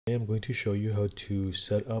I'm going to show you how to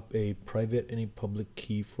set up a private and a public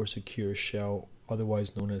key for secure shell,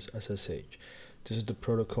 otherwise known as SSH. This is the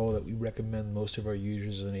protocol that we recommend most of our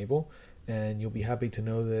users enable, and you'll be happy to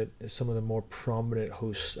know that some of the more prominent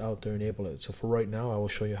hosts out there enable it. So for right now, I will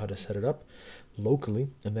show you how to set it up locally,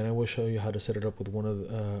 and then I will show you how to set it up with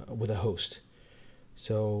with a host.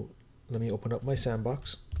 So let me open up my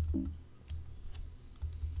sandbox.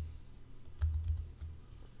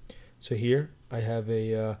 So here I have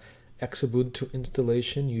a Xubuntu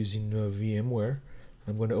installation using VMware.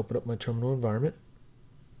 I'm going to open up my terminal environment,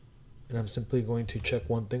 and I'm simply going to check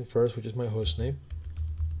one thing first, which is my host name,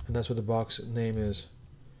 and that's what the box name is.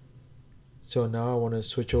 So now I want to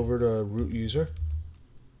switch over to root user.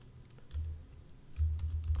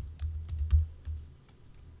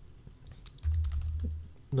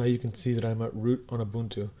 Now you can see that I'm at root on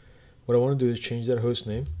Ubuntu. What I want to do is change that host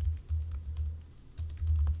name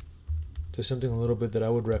to something a little bit that I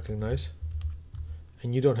would recognize,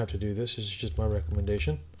 and you don't have to do this, it's just my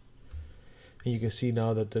recommendation. And you can see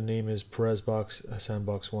now that the name is Perezbox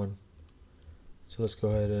Sandbox 1. So let's go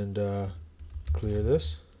ahead and clear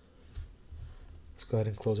this. Let's go ahead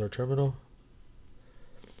and close our terminal,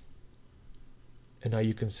 and now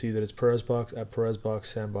you can see that it's Perezbox at Perezbox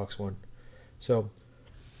Sandbox 1. So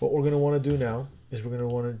what we're going to want to do now is we're going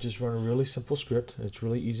to want to just run a really simple script. It's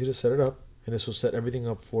really easy to set it up, and this will set everything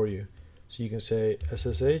up for you. So you can say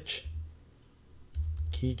SSH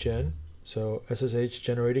key gen, so SSH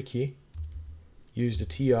generate a key, use the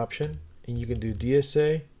T option, and you can do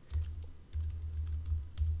DSA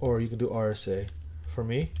or you can do RSA. For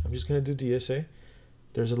me, I'm just going to do DSA.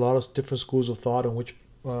 There's a lot of different schools of thought on which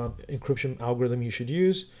encryption algorithm you should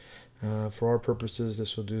use. For our purposes,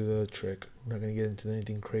 this will do the trick. I'm not going to get into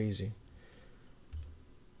anything crazy.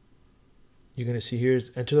 You're going to see here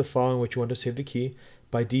is enter the file in which you want to save the key.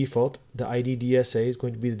 By default, the ID DSA is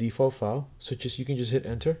going to be the default file. So you can just hit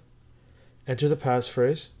enter. Enter the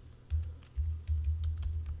passphrase.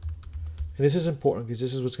 And this is important because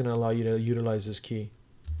this is what's going to allow you to utilize this key.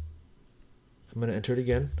 I'm going to enter it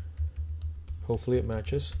again. Hopefully it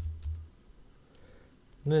matches.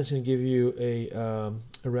 And then it's going to give you a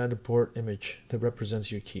random port image that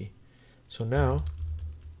represents your key. So now,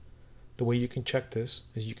 the way you can check this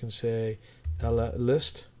is you can say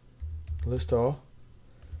list all,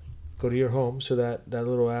 go to your home, so that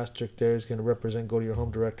little asterisk there is going to represent go to your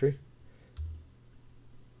home directory.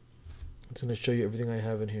 It's going to show you everything I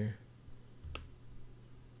have in here.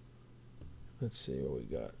 Let's see what we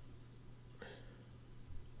got.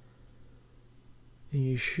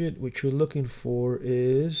 And what you're looking for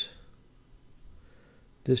is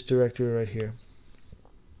this directory right here.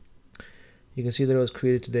 You can see that it was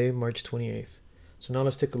created today, March 28th. So now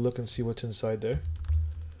let's take a look and see what's inside there.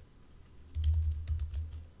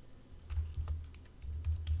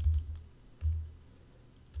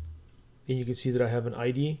 And you can see that I have an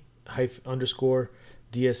ID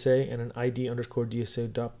 _DSA and an ID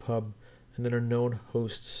 _DSA.pub, and then our known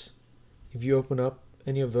hosts. If you open up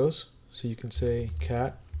any of those, so you can say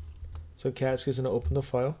cat. So cat is going to open the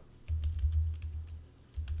file.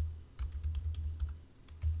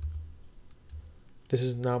 This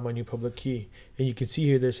is now my new public key, and you can see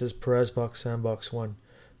here this says Perezbox Sandbox 1.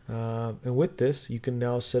 And with this, you can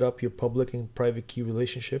now set up your public and private key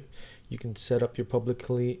relationship. You can set up your public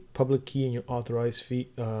key and your authorized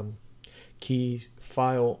key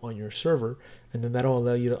file on your server, and then that'll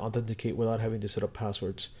allow you to authenticate without having to set up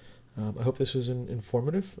passwords. I hope this was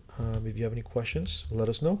informative. If you have any questions, let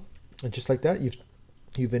us know. And just like that,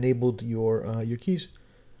 you've enabled your keys.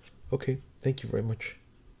 Okay, thank you very much.